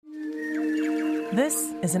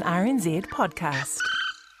This is an RNZ podcast.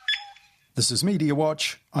 This is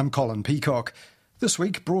Mediawatch. I'm Colin Peacock. This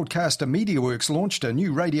week, broadcaster Mediaworks launched a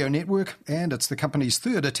new radio network, and it's the company's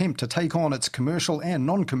third attempt to take on its commercial and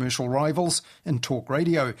non-commercial rivals in talk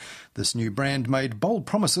radio. This new brand made bold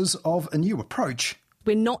promises of a new approach.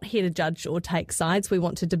 We're not here to judge or take sides. We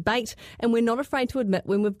want to debate, and we're not afraid to admit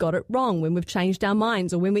when we've got it wrong, when we've changed our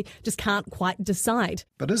minds, or when we just can't quite decide.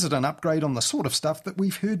 But is it an upgrade on the sort of stuff that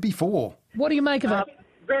we've heard before? What do you make of it?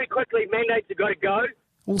 Very quickly, mandates have got to go.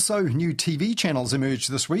 Also, new TV channels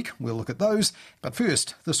emerged this week. We'll look at those. But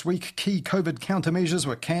first, this week, key COVID countermeasures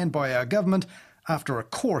were canned by our government after a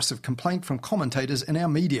chorus of complaint from commentators in our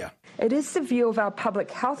media. It is the view of our public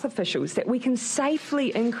health officials that we can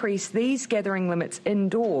safely increase these gathering limits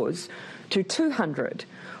indoors to 200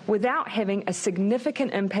 without having a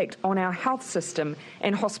significant impact on our health system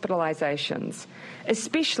and hospitalisations,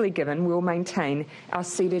 especially given we'll maintain our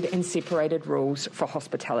seated and separated rules for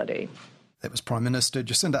hospitality. That was Prime Minister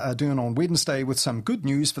Jacinda Ardern on Wednesday with some good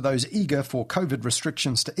news for those eager for COVID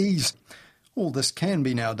restrictions to ease. All this can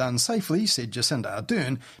be now done safely, said Jacinda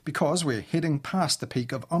Ardern, because we're heading past the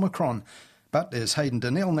peak of Omicron. But as Hayden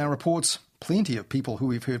Donnell now reports, plenty of people who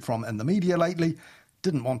we've heard from in the media lately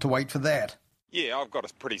didn't want to wait for that. Yeah, I've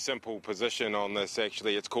got a pretty simple position on this,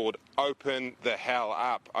 actually. It's called open the hell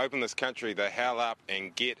up. Open this country the hell up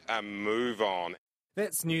and get a move on.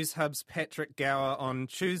 That's News Hub's Patrick Gower on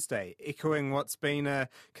Tuesday, echoing what's been a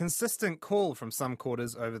consistent call from some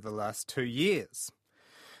quarters over the last 2 years.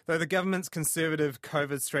 Though the government's conservative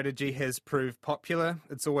COVID strategy has proved popular,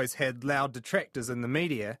 it's always had loud detractors in the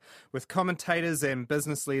media, with commentators and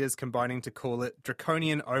business leaders combining to call it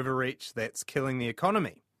draconian overreach that's killing the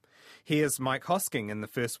economy. Here's Mike Hosking in the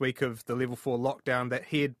first week of the Level 4 lockdown that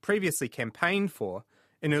he had previously campaigned for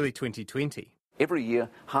in early 2020. Every year,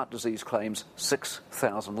 heart disease claims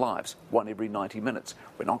 6,000 lives, one every 90 minutes.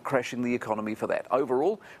 We're not crashing the economy for that.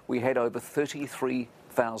 Overall, we had over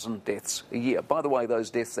 33,000 deaths a year. By the way, those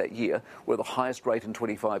deaths that year were the highest rate in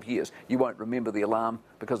 25 years. You won't remember the alarm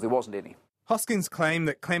because there wasn't any. Hosking's claim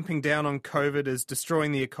that clamping down on COVID is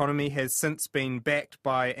destroying the economy has since been backed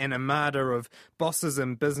by an armada of bosses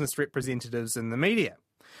and business representatives in the media.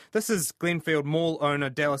 This is Glenfield Mall owner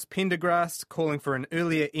Dallas Pendergrast calling for an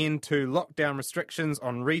earlier end to lockdown restrictions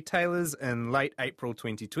on retailers in late April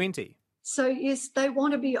 2020. So yes, they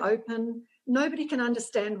want to be open. Nobody can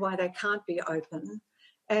understand why they can't be open.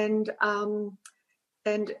 And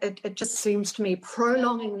it just seems to me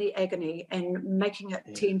prolonging the agony and making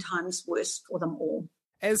it 10 times worse for them all.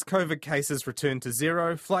 As COVID cases returned to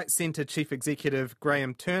zero, Flight Centre Chief Executive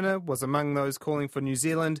Graham Turner was among those calling for New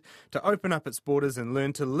Zealand to open up its borders and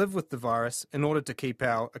learn to live with the virus in order to keep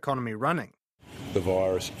our economy running. The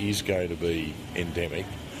virus is going to be endemic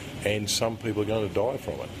and some people are going to die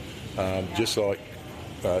from it. Just like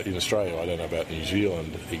in Australia, I don't know about New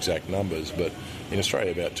Zealand exact numbers, but in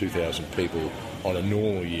Australia about 2,000 people on a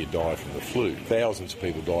normal year die from the flu. Thousands of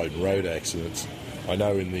people died in road accidents. I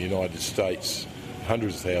know in the United States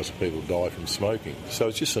hundreds of thousands of people die from smoking. So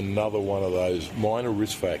it's just another one of those minor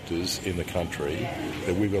risk factors in the country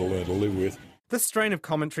that we've got to learn to live with. This strain of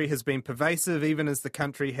commentary has been pervasive even as the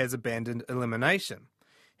country has abandoned elimination.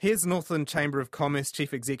 Here's Northland Chamber of Commerce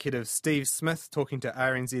Chief Executive Steve Smith talking to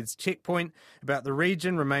RNZ's Checkpoint about the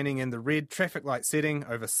region remaining in the red traffic light setting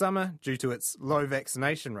over summer due to its low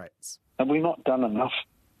vaccination rates. Have we not done enough?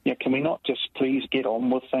 Can we not just please get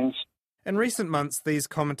on with things? In recent months, these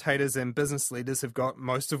commentators and business leaders have got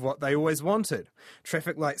most of what they always wanted.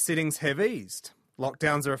 Traffic light settings have eased.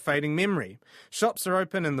 Lockdowns are a fading memory. Shops are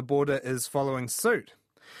open and the border is following suit.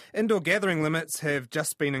 Indoor gathering limits have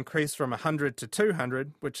just been increased from 100 to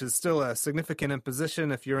 200, which is still a significant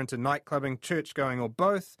imposition if you're into nightclubbing, church-going or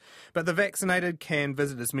both. But the vaccinated can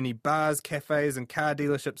visit as many bars, cafes and car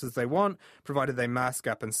dealerships as they want, provided they mask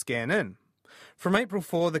up and scan in. From April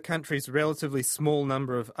 4, the country's relatively small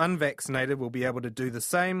number of unvaccinated will be able to do the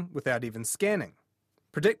same without even scanning.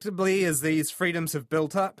 Predictably, as these freedoms have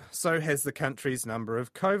built up, so has the country's number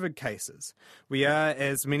of COVID cases. We are,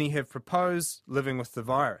 as many have proposed, living with the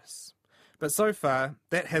virus. But so far,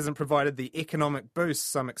 that hasn't provided the economic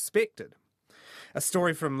boost some expected. A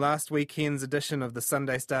story from last weekend's edition of the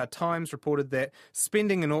Sunday Star Times reported that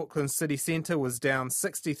spending in Auckland's city centre was down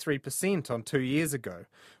 63% on 2 years ago,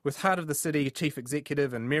 with Heart of the City Chief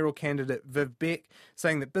Executive and mayoral candidate Viv Beck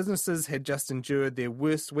saying that businesses had just endured their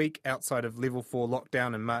worst week outside of Level 4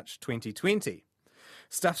 lockdown in March 2020.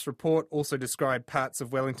 Stuff's report also described parts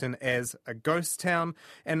of Wellington as a ghost town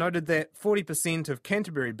and noted that 40% of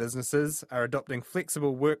Canterbury businesses are adopting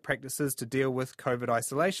flexible work practices to deal with COVID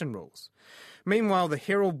isolation rules. Meanwhile, the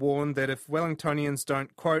Herald warned that if Wellingtonians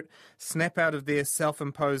don't, quote, snap out of their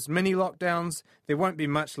self-imposed mini-lockdowns, there won't be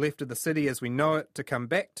much left of the city as we know it to come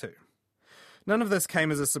back to. None of this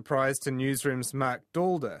came as a surprise to Newsroom's Mark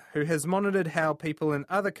Dalder, who has monitored how people in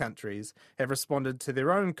other countries have responded to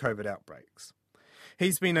their own COVID outbreaks.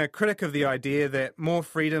 He's been a critic of the idea that more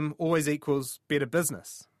freedom always equals better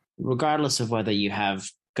business. Regardless of whether you have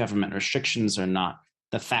government restrictions or not,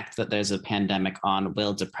 the fact that there's a pandemic on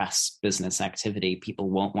will depress business activity. People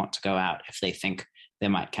won't want to go out if they think they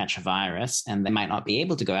might catch a virus, and they might not be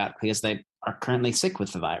able to go out because they are currently sick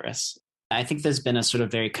with the virus. I think there's been a sort of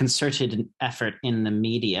very concerted effort in the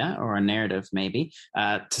media, or a narrative maybe,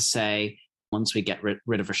 to say once we get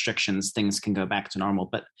rid of restrictions, things can go back to normal.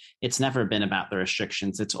 But it's never been about the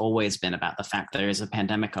restrictions. It's always been about the fact there is a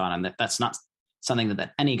pandemic on, and that's not something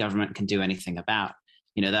that any government can do anything about.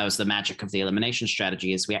 You know, that was the magic of the elimination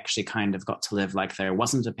strategy, is we actually kind of got to live like there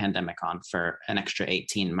wasn't a pandemic on for an extra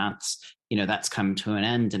 18 months. You know, that's come to an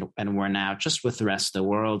end, and we're now just with the rest of the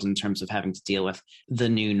world in terms of having to deal with the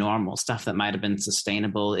new normal. Stuff that might have been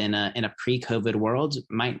sustainable in a pre-COVID world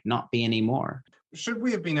might not be anymore. Should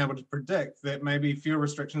we have been able to predict that maybe fewer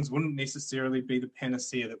restrictions wouldn't necessarily be the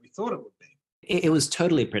panacea that we thought it would be? It was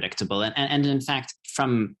totally predictable. And in fact,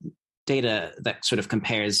 from data that sort of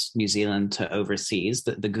compares New Zealand to overseas,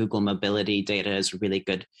 the Google mobility data is a really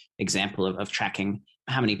good example of tracking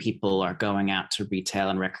how many people are going out to retail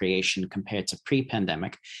and recreation compared to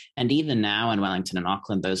pre-pandemic. And even now in Wellington and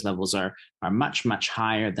Auckland, those levels are much, much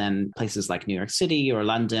higher than places like New York City or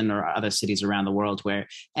London or other cities around the world where,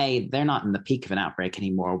 A, they're not in the peak of an outbreak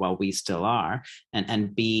anymore while we still are,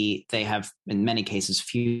 and B, they have in many cases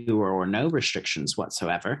fewer or no restrictions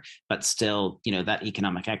whatsoever, but still, you know, that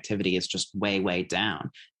economic activity is just way, way down.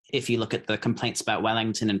 If you look at the complaints about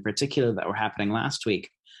Wellington in particular that were happening last week,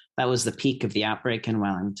 that was the peak of the outbreak in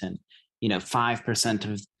Wellington. You know, 5%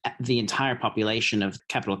 of the entire population of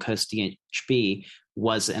Capital Coast DHB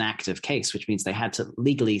was an active case, which means they had to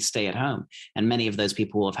legally stay at home. And many of those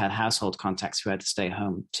people will have had household contacts who had to stay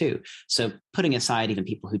home too. So putting aside even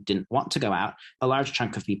people who didn't want to go out, a large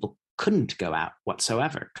chunk of people couldn't go out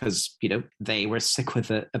whatsoever because, you know, they were sick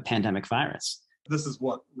with a pandemic virus. This is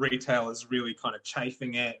what retail is really kind of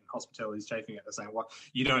chafing at, and hospitality is chafing at, the saying, well,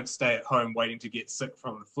 you don't stay at home waiting to get sick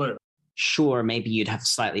from the flu. Sure, maybe you'd have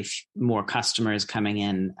slightly more customers coming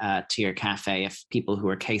in to your cafe if people who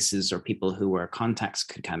were cases or people who were contacts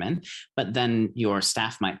could come in, but then your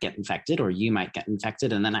staff might get infected or you might get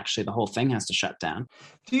infected, and then actually the whole thing has to shut down.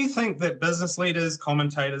 Do you think that business leaders,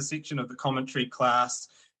 commentators, section of the commentary class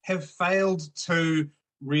have failed to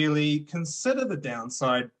really consider the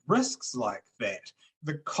downside risks like that,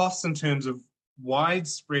 the costs in terms of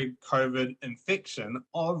widespread COVID infection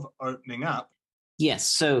of opening up? Yes,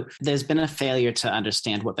 so there's been a failure to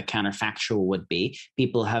understand what the counterfactual would be.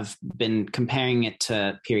 People have been comparing it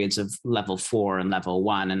to periods of level 4 and level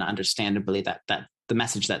 1, and understandably that the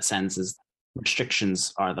message that sends is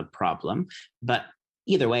restrictions are the problem. But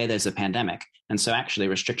either way, there's a pandemic. And so actually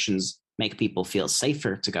restrictions make people feel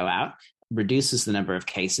safer to go out, reduces the number of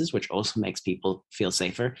cases, which also makes people feel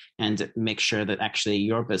safer, and makes sure that actually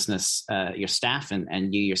your business, your staff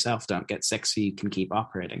and you yourself don't get sick so you can keep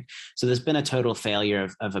operating. So there's been a total failure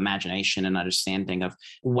of imagination and understanding of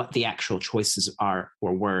what the actual choices are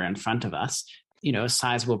or were in front of us. You know, a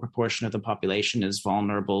sizable proportion of the population is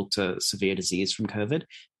vulnerable to severe disease from COVID,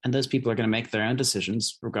 and those people are going to make their own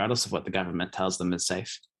decisions regardless of what the government tells them is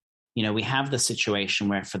safe. You know, we have the situation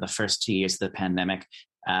where for the first 2 years of the pandemic,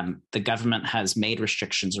 the government has made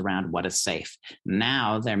restrictions around what is safe.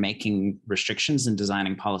 Now they're making restrictions and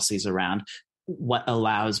designing policies around what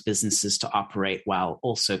allows businesses to operate while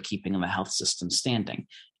also keeping the health system standing.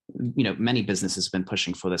 You know, many businesses have been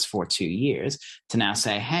pushing for this for 2 years to now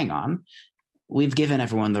say, hang on, we've given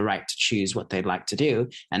everyone the right to choose what they'd like to do,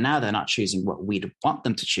 and now they're not choosing what we'd want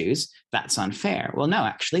them to choose. That's unfair. Well, no,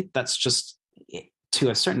 actually, that's just, to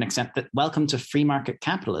a certain extent, that welcome to free market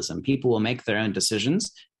capitalism. People will make their own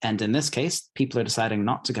decisions. And in this case, people are deciding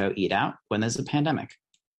not to go eat out when there's a pandemic.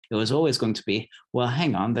 It was always going to be, well,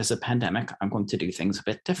 hang on, there's a pandemic. I'm going to do things a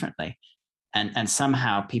bit differently. And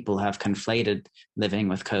somehow people have conflated living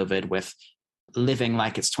with COVID with living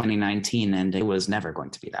like it's 2019, and it was never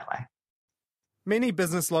going to be that way. Many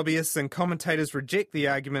business lobbyists and commentators reject the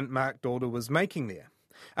argument Mark Dalder was making there.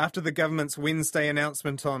 After the government's Wednesday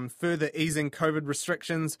announcement on further easing COVID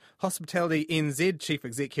restrictions, Hospitality NZ Chief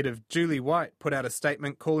Executive Julie White put out a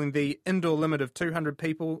statement calling the indoor limit of 200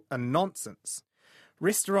 people a nonsense.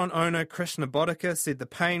 Restaurant owner Krishna Bodhika said the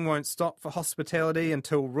pain won't stop for hospitality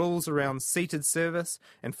until rules around seated service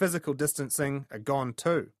and physical distancing are gone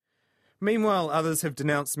too. Meanwhile, others have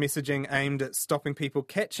denounced messaging aimed at stopping people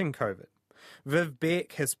catching COVID. Viv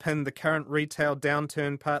Beck has pinned the current retail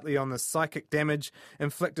downturn partly on the psychic damage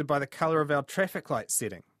inflicted by the colour of our traffic light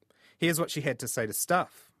setting. Here's what she had to say to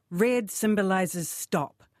Stuff. Red symbolises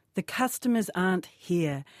stop. The customers aren't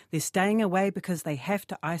here. They're staying away because they have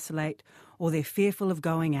to isolate or they're fearful of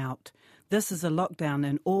going out. This is a lockdown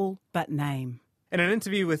in all but name. In an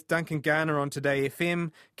interview with Duncan Garner on Today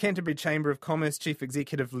FM, Canterbury Chamber of Commerce Chief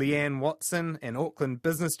Executive Leanne Watson and Auckland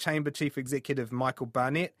Business Chamber Chief Executive Michael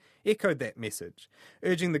Barnett echoed that message,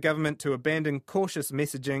 urging the government to abandon cautious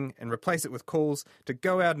messaging and replace it with calls to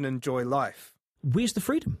go out and enjoy life. Where's the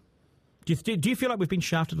freedom? Do you feel like we've been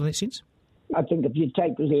shafted in that sense? I think if you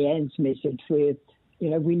take Leanne's message where,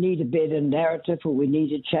 we need a better narrative or we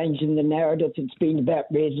need a change in the narrative, it's been about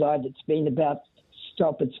red light, it's been about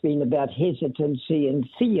stop, it's been about hesitancy and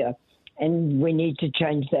fear, and we need to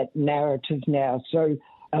change that narrative now. So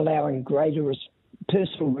allowing greater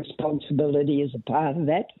personal responsibility is a part of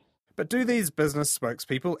that. But do these business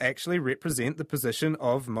spokespeople actually represent the position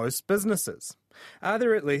of most businesses? Are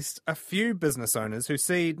there at least a few business owners who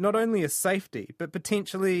see not only a safety but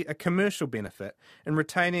potentially a commercial benefit in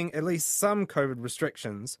retaining at least some COVID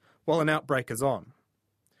restrictions while an outbreak is on?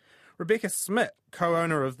 Rebecca Smith,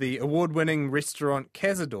 co-owner of the award-winning restaurant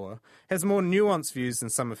Cazador, has more nuanced views than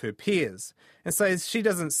some of her peers and says she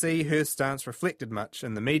doesn't see her stance reflected much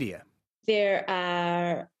in the media. There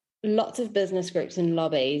are lots of business groups and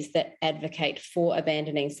lobbies that advocate for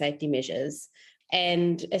abandoning safety measures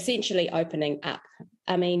and essentially opening up.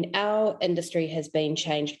 I mean, our industry has been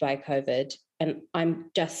changed by COVID, and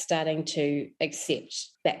I'm just starting to accept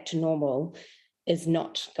back to normal is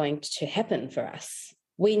not going to happen for us.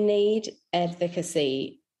 We need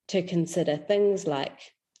advocacy to consider things like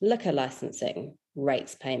liquor licensing,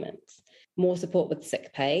 rates payments, more support with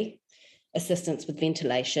sick pay, assistance with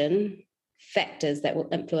ventilation, factors that will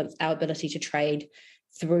influence our ability to trade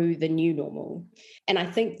through the new normal. And I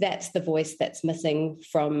think that's the voice that's missing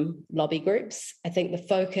from lobby groups. I think the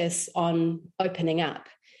focus on opening up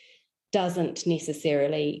doesn't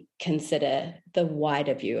necessarily consider the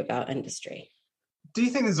wider view of our industry. Do you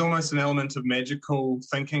think there's almost an element of magical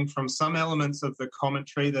thinking from some elements of the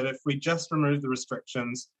commentary that if we just remove the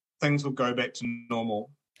restrictions, things will go back to normal?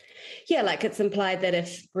 Yeah, like it's implied that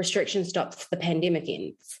if restriction stops, the pandemic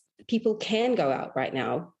ends. People can go out right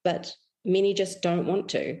now, but many just don't want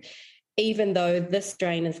to. Even though this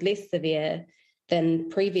strain is less severe than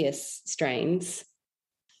previous strains,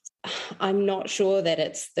 I'm not sure that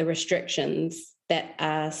it's the restrictions that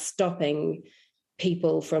are stopping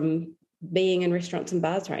people from being in restaurants and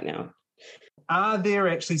bars right now. Are there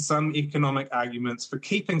actually some economic arguments for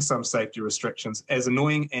keeping some safety restrictions, as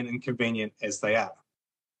annoying and inconvenient as they are?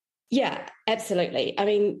 Yeah, absolutely. I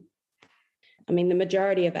mean, the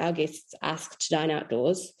majority of our guests ask to dine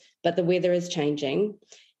outdoors, but the weather is changing.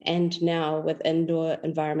 And now with indoor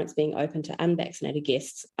environments being open to unvaccinated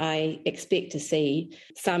guests, I expect to see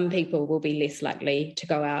some people will be less likely to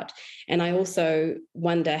go out. And I also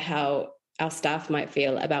wonder how our staff might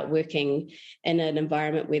feel about working in an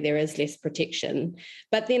environment where there is less protection.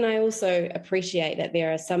 But then I also appreciate that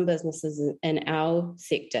there are some businesses in our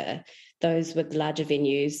sector, those with larger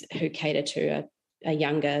venues who cater to a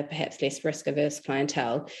younger, perhaps less risk-averse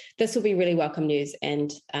clientele. This will be really welcome news,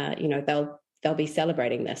 and they'll be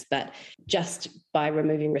celebrating this. But just by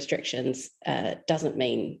removing restrictions doesn't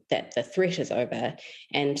mean that the threat is over.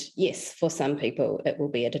 And yes, for some people, it will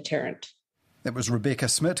be a deterrent. That was Rebecca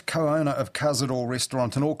Smith, co-owner of Cazador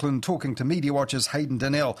Restaurant in Auckland, talking to Mediawatch's Hayden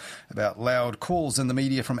Donnell about loud calls in the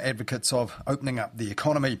media from advocates of opening up the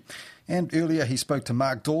economy. And earlier he spoke to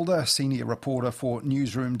Mark Dalder, senior reporter for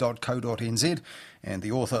newsroom.co.nz and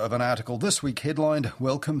the author of an article this week headlined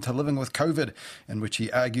 "Welcome to Living with COVID," in which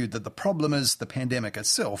he argued that the problem is the pandemic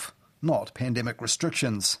itself, not pandemic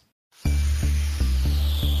restrictions.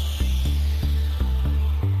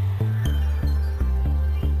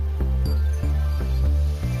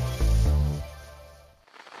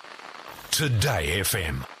 Today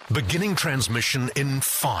FM, beginning transmission in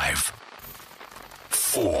 5,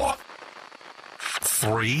 4,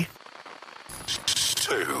 3,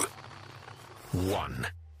 2, 1.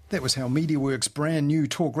 That was how MediaWorks' brand new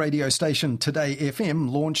talk radio station Today FM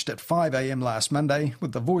launched at 5 a.m. last Monday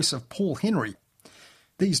with the voice of Paul Henry.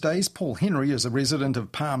 These days, Paul Henry is a resident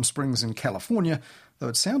of Palm Springs in California, though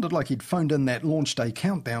it sounded like he'd phoned in that launch day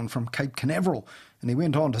countdown from Cape Canaveral, and he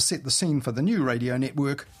went on to set the scene for the new radio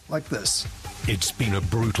network like this. It's been a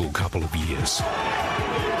brutal couple of years.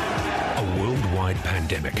 A worldwide worldwide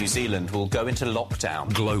pandemic. New Zealand will go into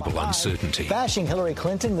lockdown. Global uncertainty. Bashing Hillary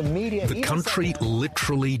Clinton, the media... The country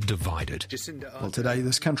literally divided. Well, today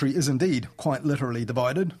this country is indeed quite literally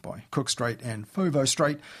divided by Cook Strait and Fovo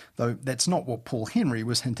Strait, though that's not what Paul Henry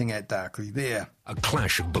was hinting at darkly there. A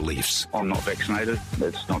clash of beliefs. I'm not vaccinated.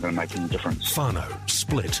 It's not going to make any difference. Whānau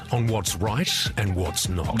split on what's right and what's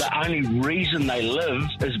not. The only reason they live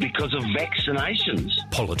is because of vaccinations.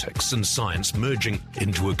 Politics and science merging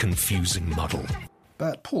into a confusing muddle.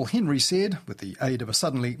 But Paul Henry said, with the aid of a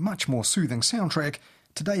suddenly much more soothing soundtrack,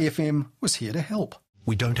 Today FM was here to help.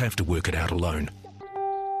 We don't have to work it out alone.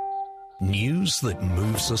 News that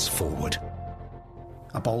moves us forward.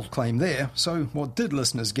 A bold claim there, so what did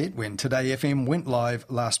listeners get when Today FM went live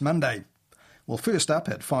last Monday? Well, first up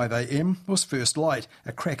at 5 a.m. was First Light,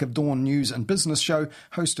 a crack of dawn news and business show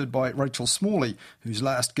hosted by Rachel Smalley, whose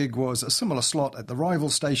last gig was a similar slot at the rival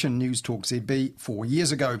station News Talk ZB 4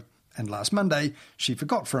 years ago. And last Monday, she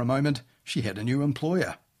forgot for a moment she had a new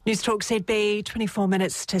employer. News Talk ZB, 24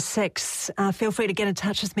 minutes to 6. Feel free to get in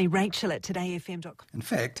touch with me, Rachel at todayfm.com. In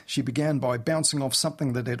fact, she began by bouncing off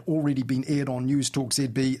something that had already been aired on News Talk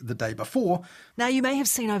ZB the day before. Now, you may have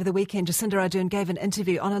seen over the weekend, Jacinda Ardern gave an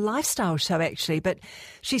interview on a lifestyle show, actually, but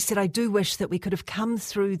she said, I do wish that we could have come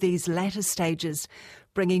through these latter stages,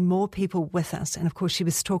 bringing more people with us. And, of course, she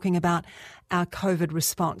was talking about our COVID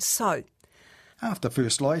response. So, after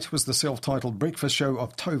First Light was the self-titled breakfast show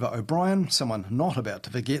of Tova O'Brien, someone not about to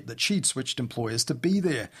forget that she'd switched employers to be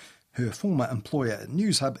there. Her former employer at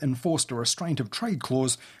Newshub enforced a restraint of trade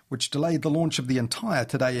clause which delayed the launch of the entire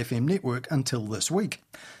Today FM network until this week.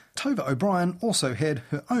 Tova O'Brien also had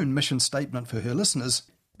her own mission statement for her listeners.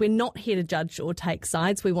 We're not here to judge or take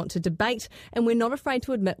sides. We want to debate, and we're not afraid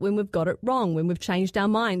to admit when we've got it wrong, when we've changed our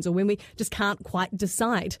minds, or when we just can't quite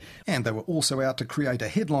decide. And they were also out to create a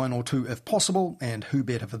headline or two if possible, and who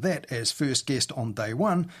better for that as first guest on day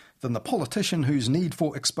one than the politician whose need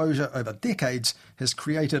for exposure over decades has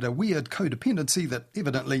created a weird codependency that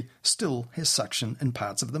evidently still has suction in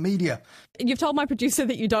parts of the media. You've told my producer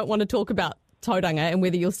that you don't want to talk about tauranga and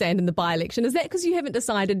whether you'll stand in the by-election. Is that because you haven't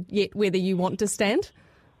decided yet whether you want to stand?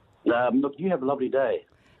 Look, you have a lovely day.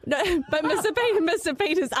 No, but Mr.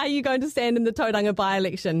 Peters, are you going to stand in the tauranga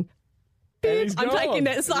by-election? I'm taking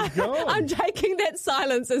that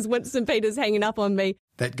silence as Winston Peters hanging up on me.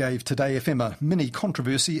 That gave Today FM a mini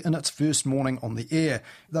controversy in its first morning on the air,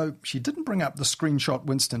 though she didn't bring up the screenshot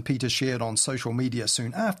Winston Peters shared on social media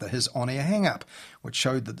soon after his on-air hang-up, which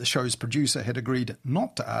showed that the show's producer had agreed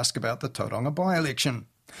not to ask about the tauranga by-election.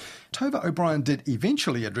 Tova O'Brien did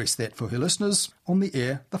eventually address that for her listeners on the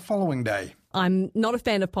air the following day. I'm not a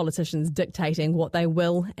fan of politicians dictating what they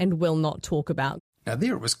will and will not talk about. Now,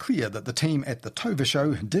 there it was clear that the team at the Tova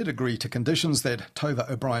show did agree to conditions that Tova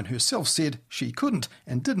O'Brien herself said she couldn't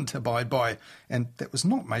and didn't abide by, and that was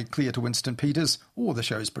not made clear to Winston Peters or the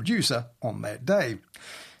show's producer on that day.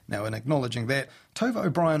 Now, in acknowledging that, Tova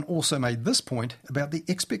O'Brien also made this point about the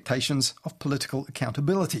expectations of political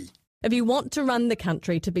accountability. If you want to run the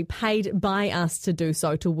country, to be paid by us to do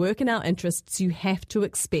so, to work in our interests, you have to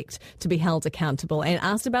expect to be held accountable and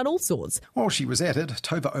asked about all sorts. While she was at it,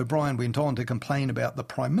 Tova O'Brien went on to complain about the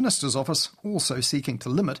Prime Minister's office also seeking to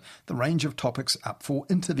limit the range of topics up for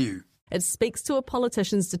interview. It speaks to a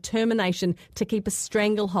politician's determination to keep a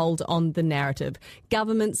stranglehold on the narrative.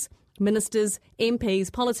 Governments, ministers,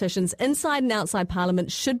 MPs, politicians, inside and outside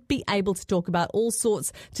Parliament should be able to talk about all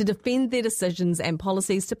sorts, to defend their decisions and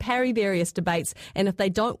policies, to parry various debates, and if they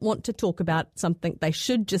don't want to talk about something, they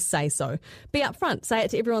should just say so. Be upfront, say it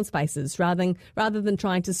to everyone's faces, rather than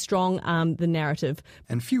trying to strong-arm the narrative.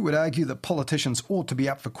 And few would argue that politicians ought to be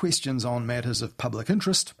up for questions on matters of public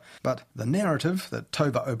interest, but the narrative that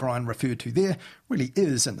Tova O'Brien referred to there really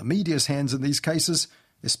is in the media's hands in these cases,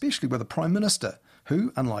 especially with a Prime Minister,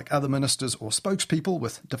 who, unlike other ministers or spokespeople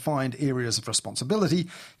with defined areas of responsibility,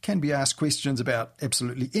 can be asked questions about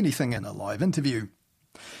absolutely anything in a live interview.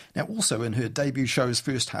 Now, also in her debut show's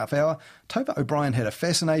first half hour, Tova O'Brien had a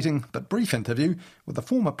fascinating but brief interview with the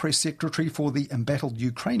former press secretary for the embattled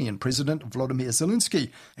Ukrainian President Volodymyr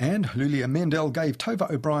Zelensky, and Lulia Mendel gave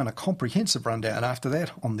Tova O'Brien a comprehensive rundown after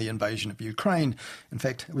that on the invasion of Ukraine. In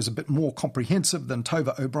fact, it was a bit more comprehensive than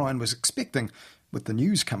Tova O'Brien was expecting, with the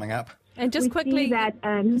news coming up. And just quickly,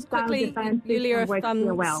 Julia,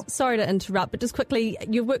 sorry to interrupt, but just quickly,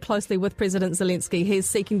 you've worked closely with President Zelensky. He's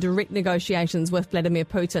seeking direct negotiations with Vladimir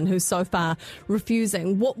Putin, who's so far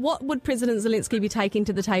refusing. What would President Zelensky be taking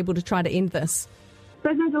to the table to try to end this?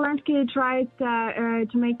 President Zelensky tried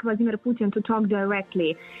to make Vladimir Putin to talk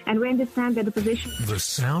directly, and we understand that the position... The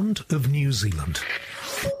sound of New Zealand.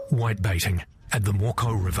 Whitebaiting at the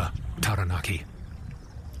Moko River, Taranaki.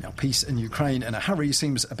 Now, peace in Ukraine in a hurry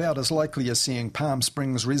seems about as likely as seeing Palm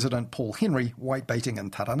Springs resident Paul Henry whitebaiting in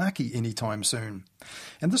Taranaki anytime soon.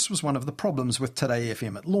 And this was one of the problems with Today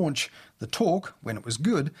FM at launch. The talk, when it was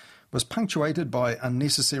good, was punctuated by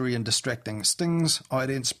unnecessary and distracting stings,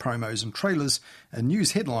 idents, promos and trailers, and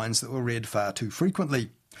news headlines that were read far too frequently.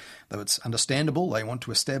 Though it's understandable they want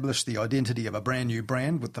to establish the identity of a brand new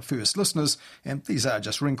brand with the first listeners, and these are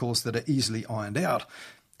just wrinkles that are easily ironed out.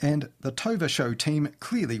 And the Tova Show team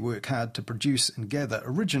clearly work hard to produce and gather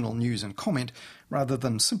original news and comment rather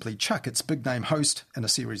than simply chuck its big-name host in a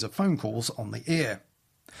series of phone calls on the air.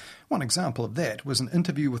 One example of that was an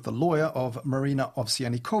interview with the lawyer of Marina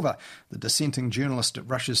Ovsyannikova, the dissenting journalist at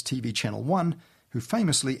Russia's TV Channel 1, who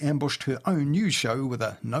famously ambushed her own news show with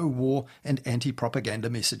a no-war and anti-propaganda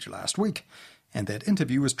message last week. And that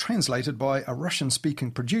interview was translated by a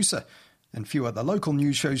Russian-speaking producer, and few other local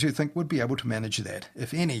news shows you think would be able to manage that,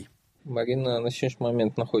 if any. Marina на сегодняшний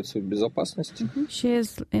момент находится в безопасности. She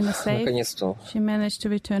is in a safe. Наконец-то. She managed to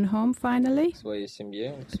return home finally. Своей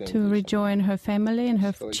семье, to rejoin her family and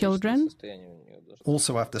her children.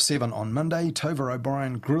 Also after 7 on Monday, Tova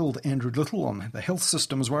O'Brien grilled Andrew Little on the health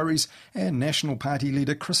system's worries, and National Party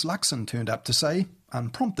leader Chris Luxon turned up to say,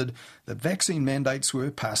 unprompted, that vaccine mandates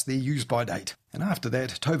were past their use-by date. And after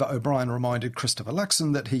that, Tova O'Brien reminded Christopher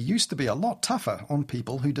Luxon that he used to be a lot tougher on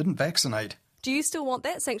people who didn't vaccinate. Do you still want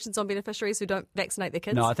that? Sanctions on beneficiaries who don't vaccinate their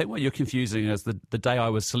kids? No, I think what you're confusing is the day I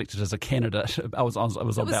was selected as a candidate, I was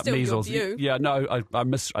about measles. Your view. Yeah, no, I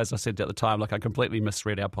as I said at the time, I completely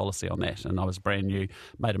misread our policy on that, and I was brand new,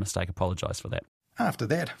 made a mistake, apologise for that. After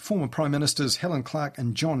that, former Prime Ministers Helen Clark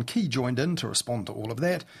and John Key joined in to respond to all of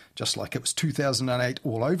that, just like it was 2008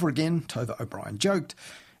 all over again, Tova O'Brien joked.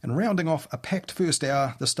 And rounding off a packed first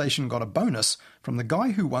hour, the station got a bonus from the guy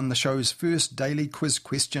who won the show's first daily quiz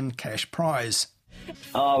question cash prize.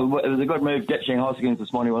 Oh, it was a good move ditching Hoskins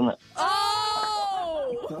this morning, wasn't it?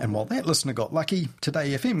 Oh! And while that listener got lucky,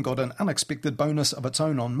 Today FM got an unexpected bonus of its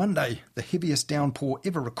own on Monday, the heaviest downpour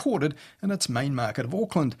ever recorded in its main market of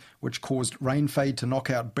Auckland, which caused rain fade to knock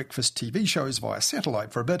out breakfast TV shows via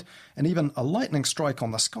satellite for a bit, and even a lightning strike on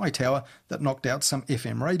the Sky Tower that knocked out some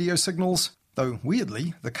FM radio signals. Though,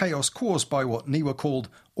 weirdly, the chaos caused by what Niwa called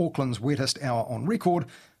Auckland's wettest hour on record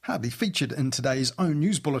hardly featured in Today's own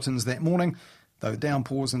news bulletins that morning, though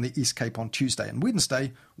downpours in the East Cape on Tuesday and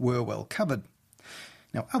Wednesday were well covered.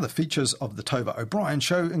 Now, other features of the Tova O'Brien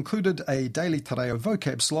show included a daily Te Reo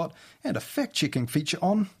vocab slot and a fact-checking feature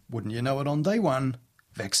on, wouldn't you know it on day one,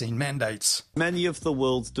 vaccine mandates. Many of the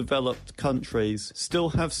world's developed countries still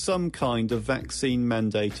have some kind of vaccine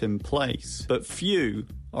mandate in place, but few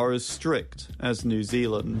are as strict as New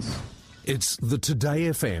Zealand's. It's the Today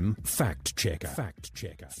FM Fact Checker.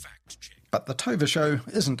 But the Tova Show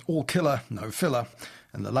isn't all killer, no filler.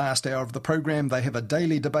 In the last hour of the programme, they have a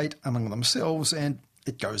daily debate among themselves, and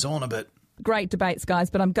it goes on a bit. Great debates, guys,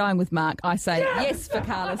 but I'm going with Mark. I say yes for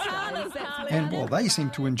Carlos. And while they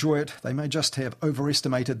seem to enjoy it, they may just have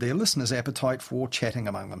overestimated their listeners' appetite for chatting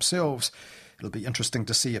among themselves. It'll be interesting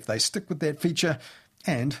to see if they stick with that feature,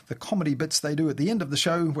 and the comedy bits they do at the end of the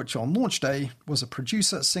show, which on launch day was a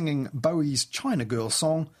producer singing Bowie's China Girl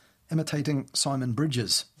song, imitating Simon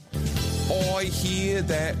Bridges. I hear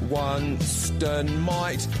that Winston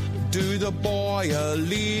might do the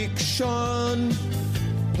by-election.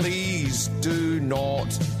 Please do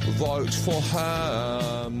not vote for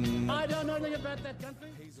him. I don't know anything about that country.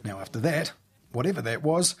 Now after that, whatever that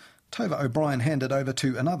was, Tova O'Brien handed over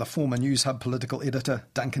to another former News Hub political editor,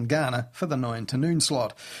 Duncan Garner, for the 9 to noon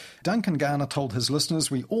slot. Duncan Garner told his listeners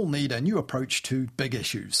we all need a new approach to big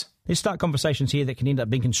issues. Let's start conversations here that can end up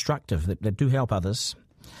being constructive, that do help others,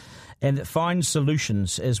 and that find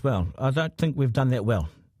solutions as well. I don't think we've done that well.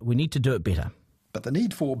 We need to do it better. But the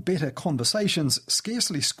need for better conversations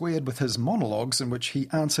scarcely squared with his monologues in which he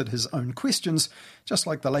answered his own questions, just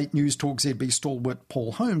like the late News Talk ZB stalwart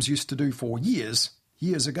Paul Holmes used to do for years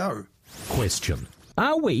ago. Question.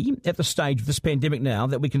 Are we at the stage of this pandemic now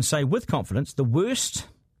that we can say with confidence the worst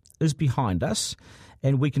is behind us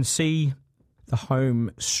and we can see the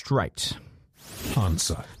home straight?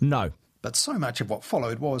 Answer. No. But so much of what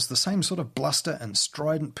followed was the same sort of bluster and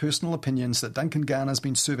strident personal opinions that Duncan Garner's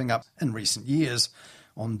been serving up in recent years.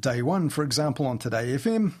 On day one, for example, on Today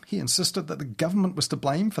FM, he insisted that the government was to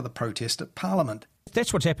blame for the protest at Parliament.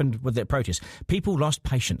 That's what's happened with that protest. People lost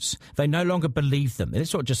patience. They no longer believed them.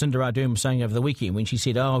 That's what Jacinda Ardern was saying over the weekend when she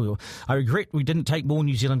said, I regret we didn't take more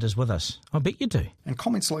New Zealanders with us. I bet you do. And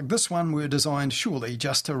comments like this one were designed surely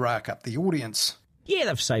just to rack up the audience. Yeah,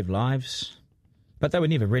 they've saved lives. But they were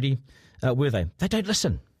never ready, were they? They don't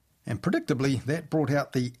listen. And predictably, that brought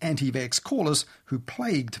out the anti-vax callers who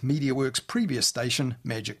plagued MediaWorks' previous station,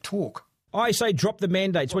 Magic Talk. I say drop the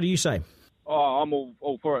mandates. What do you say? Oh, I'm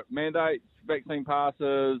all for it. Mandates, vaccine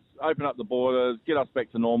passes, open up the borders, get us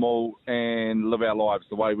back to normal and live our lives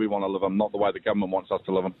the way we want to live them, not the way the government wants us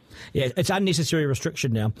to live them. Yeah, it's unnecessary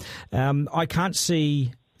restriction now. I can't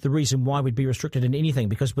see the reason why we'd be restricted in anything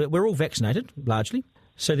because we're all vaccinated, largely.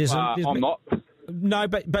 So there's I'm not. No,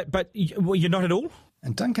 but well, you're not at all?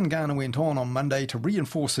 And Duncan Garner went on Monday to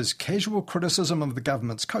reinforce his casual criticism of the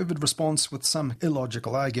government's COVID response with some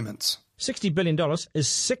illogical arguments. $60 billion is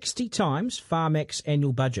 60 times Pharmac's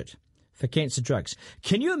annual budget for cancer drugs.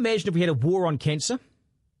 Can you imagine if we had a war on cancer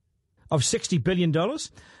of $60 billion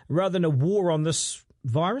rather than a war on this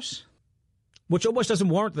virus? Which almost doesn't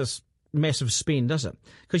warrant this massive spend, does it?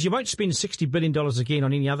 Because you won't spend $60 billion again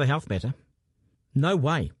on any other health matter. No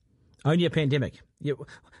way. Only a pandemic.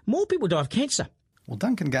 More people die of cancer. Well,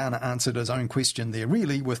 Duncan Garner answered his own question there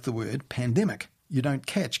really with the word pandemic. You don't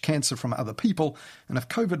catch cancer from other people, and if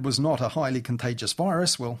COVID was not a highly contagious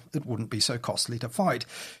virus, well, it wouldn't be so costly to fight.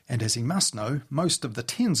 And as he must know, most of the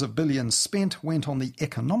tens of billions spent went on the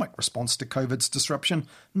economic response to COVID's disruption,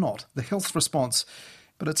 not the health response.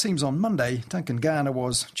 But it seems on Monday, Duncan Garner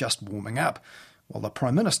was just warming up. While the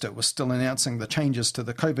Prime Minister was still announcing the changes to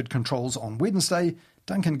the COVID controls on Wednesday,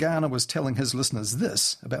 Duncan Garner was telling his listeners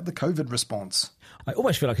this about the COVID response. I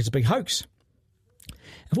almost feel like it's a big hoax.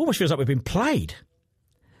 It almost feels like we've been played.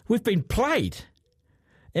 We've been played.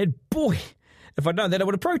 And boy, if I'd known that, I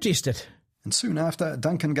would have protested. And soon after,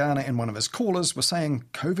 Duncan Garner and one of his callers were saying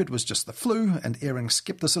COVID was just the flu and airing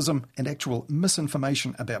scepticism and actual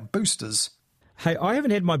misinformation about boosters. Hey, I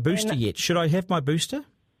haven't had my booster yet. Should I have my booster?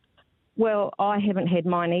 Well, I haven't had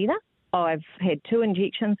mine either. I've had 2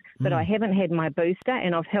 injections, but I haven't had my booster,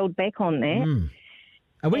 and I've held back on that.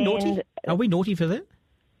 Are we naughty? Are we naughty for that?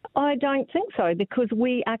 I don't think so, because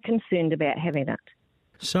we are concerned about having it.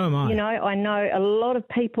 So am I. You know, I know a lot of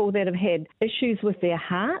people that have had issues with their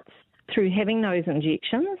hearts through having those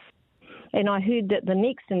injections. And I heard that the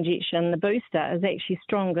next injection, the booster, is actually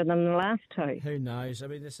stronger than the last 2. Who knows? I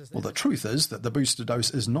mean, this is... Well, the truth is that the booster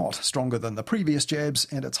dose is not stronger than the previous jabs,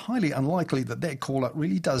 and it's highly unlikely that that caller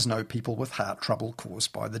really does know people with heart trouble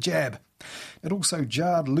caused by the jab. It also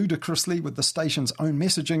jarred ludicrously with the station's own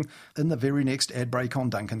messaging in the very next ad break on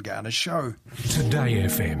Duncan Garner's show. Today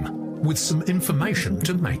FM, with some information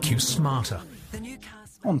to make you smarter.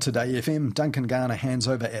 On Today FM, Duncan Garner hands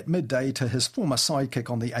over at midday to his former sidekick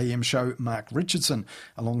on the AM show, Mark Richardson,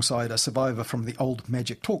 alongside a survivor from the old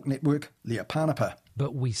Magic Talk network, Leah Parnapa.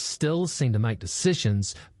 But we still seem to make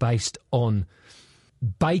decisions based on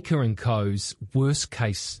Baker & Co.'s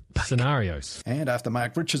worst-case scenarios. And after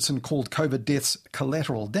Mark Richardson called COVID deaths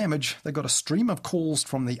collateral damage, they got a stream of calls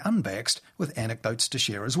from the unvaxxed with anecdotes to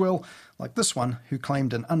share as well, like this one who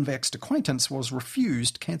claimed an unvaxxed acquaintance was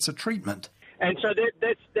refused cancer treatment. And so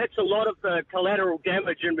that's a lot of collateral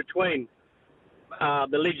damage in between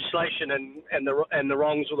the legislation and the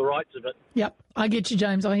wrongs or the rights of it. Yep, I get you,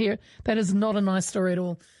 James. I hear that is not a nice story at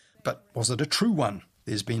all. But was it a true one?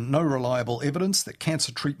 There's been no reliable evidence that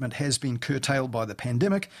cancer treatment has been curtailed by the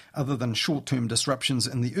pandemic, other than short-term disruptions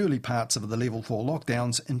in the early parts of the Level 4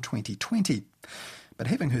 lockdowns in 2020. But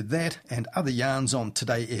having heard that and other yarns on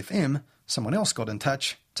Today FM, someone else got in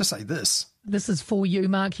touch to say this. This is for you,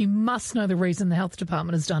 Mark. You must know the reason the Health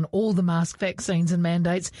Department has done all the mask, vaccines and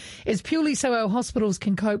mandates is purely so our hospitals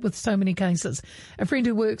can cope with so many cases. A friend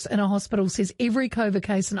who works in a hospital says every COVID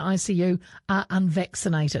case in ICU are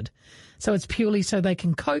unvaccinated. So it's purely so they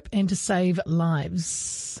can cope and to save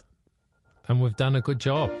lives. And we've done a good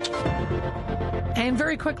job. And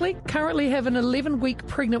very quickly, currently have an 11-week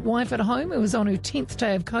pregnant wife at home who is on her 10th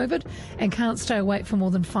day of COVID and can't stay awake for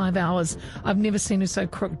more than 5 hours. I've never seen her so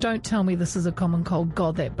crook. Don't tell me this is a common cold.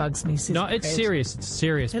 God, that bugs me. No, it's serious. It's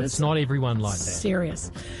serious, but it's not everyone like that.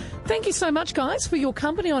 Serious. Thank you so much, guys, for your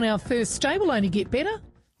company on our first day. Will only get better.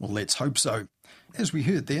 Well, let's hope so. As we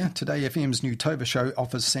heard there, Today FM's new Tova show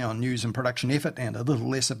offers sound news and production effort and a little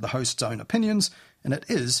less of the host's own opinions, and it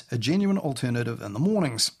is a genuine alternative in the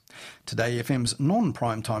mornings. Today FM's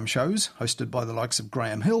non-primetime shows, hosted by the likes of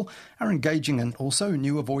Graham Hill, are engaging in also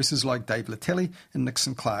newer voices like Dave Latelli and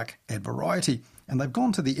Nixon Clark at Variety, and they've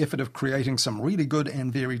gone to the effort of creating some really good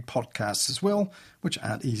and varied podcasts as well, which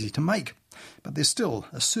aren't easy to make. But there's still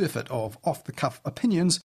a surfeit of off-the-cuff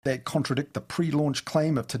opinions that contradict the pre-launch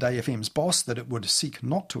claim of Today FM's boss that it would seek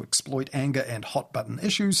not to exploit anger and hot-button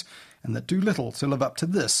issues, and that do little to live up to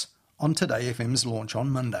this on Today FM's launch on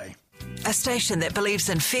Monday. A station that believes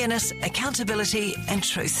in fairness, accountability and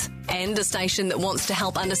truth. And a station that wants to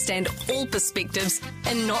help understand all perspectives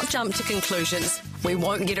and not jump to conclusions. We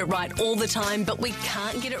won't get it right all the time, but we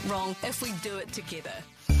can't get it wrong if we do it together.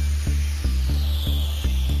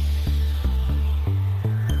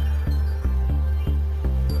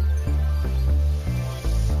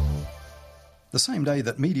 The same day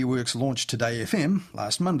that MediaWorks launched Today FM,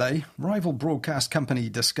 last Monday, rival broadcast company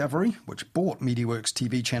Discovery, which bought MediaWorks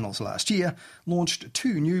TV channels last year, launched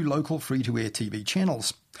 2 new local free-to-air TV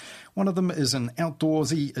channels. One of them is an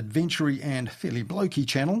outdoorsy, adventure-y and fairly blokey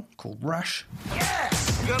channel called Rush.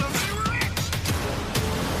 Yes! Gonna be rich!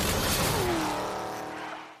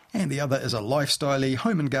 And the other is a lifestyle-y,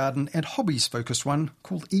 home and garden and hobbies-focused one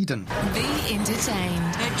called Eden. Be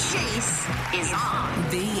entertained. The chase is on.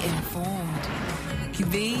 Be informed.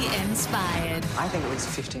 Be inspired. I think it was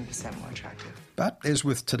 15% more attractive. But as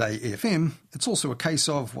with Today FM, it's also a case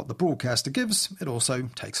of what the broadcaster gives, it also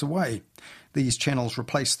takes away. These channels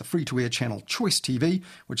replace the free-to-air channel Choice TV,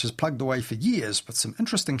 which has plugged away for years with some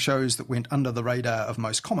interesting shows that went under the radar of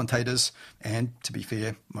most commentators and, to be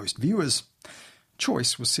fair, most viewers.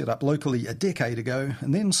 Choice was set up locally a decade ago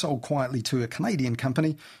and then sold quietly to a Canadian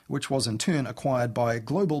company, which was in turn acquired by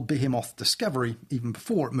global behemoth Discovery even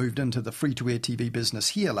before it moved into the free-to-air TV business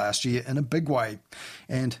here last year in a big way.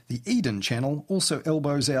 And the Eden channel also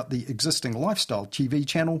elbows out the existing lifestyle TV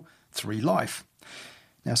channel 3 Life.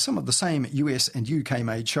 Now, some of the same US and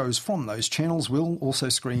UK-made shows from those channels will also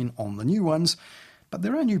screen on the new ones, but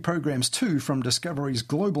there are new programs too from Discovery's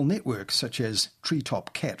global network, such as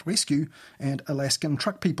Treetop Cat Rescue and Alaskan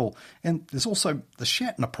Truck People. And there's also the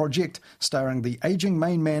Shatner Project, starring the ageing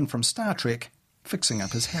main man from Star Trek fixing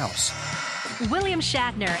up his house. William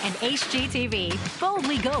Shatner and HGTV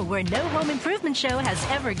boldly go where no home improvement show has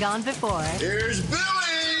ever gone before. Here's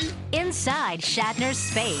Billy! Inside Shatner's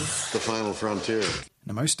space. The final frontier.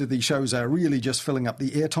 Now, most of these shows are really just filling up the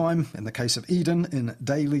airtime, in the case of Eden, in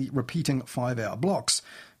daily repeating 5-hour blocks.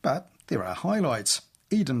 But there are highlights.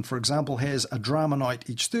 Eden, for example, has a drama night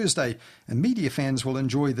each Thursday, and media fans will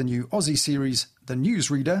enjoy the new Aussie series The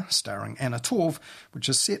Newsreader, starring Anna Torv, which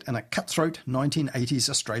is set in a cutthroat 1980s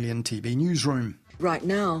Australian TV newsroom. Right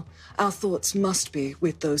now, our thoughts must be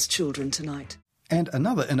with those children tonight. And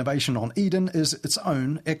another innovation on Eden is its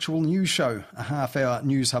own actual news show, a half-hour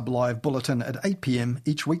News Hub Live bulletin at 8 p.m.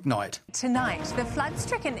 each weeknight. Tonight, the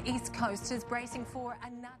flood-stricken East Coast is bracing for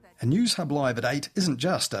another... A News Hub Live at 8 isn't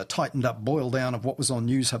just a tightened-up boil-down of what was on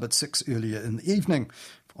News Hub at 6 earlier in the evening.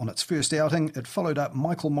 On its first outing, it followed up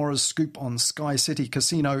Michael Morra's scoop on Sky City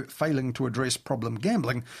Casino failing to address problem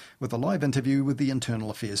gambling with a live interview with the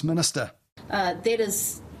Internal Affairs Minister. That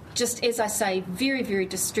is... just, as I say, very, very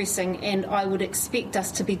distressing, and I would expect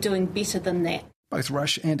us to be doing better than that. Both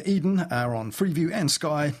Rush and Eden are on Freeview and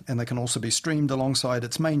Sky, and they can also be streamed alongside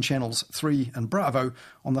its main channels 3 and Bravo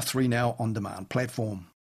on the 3Now on-demand platform.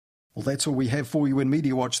 Well, that's all we have for you in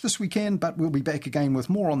Mediawatch this weekend, but we'll be back again with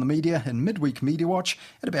more on the media in Midweek Mediawatch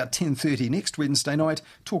at about 10:30 next Wednesday night,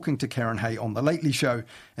 talking to Karen Hay on The Lately Show,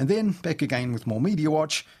 and then back again with more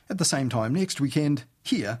Mediawatch at the same time next weekend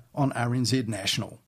here on RNZ National.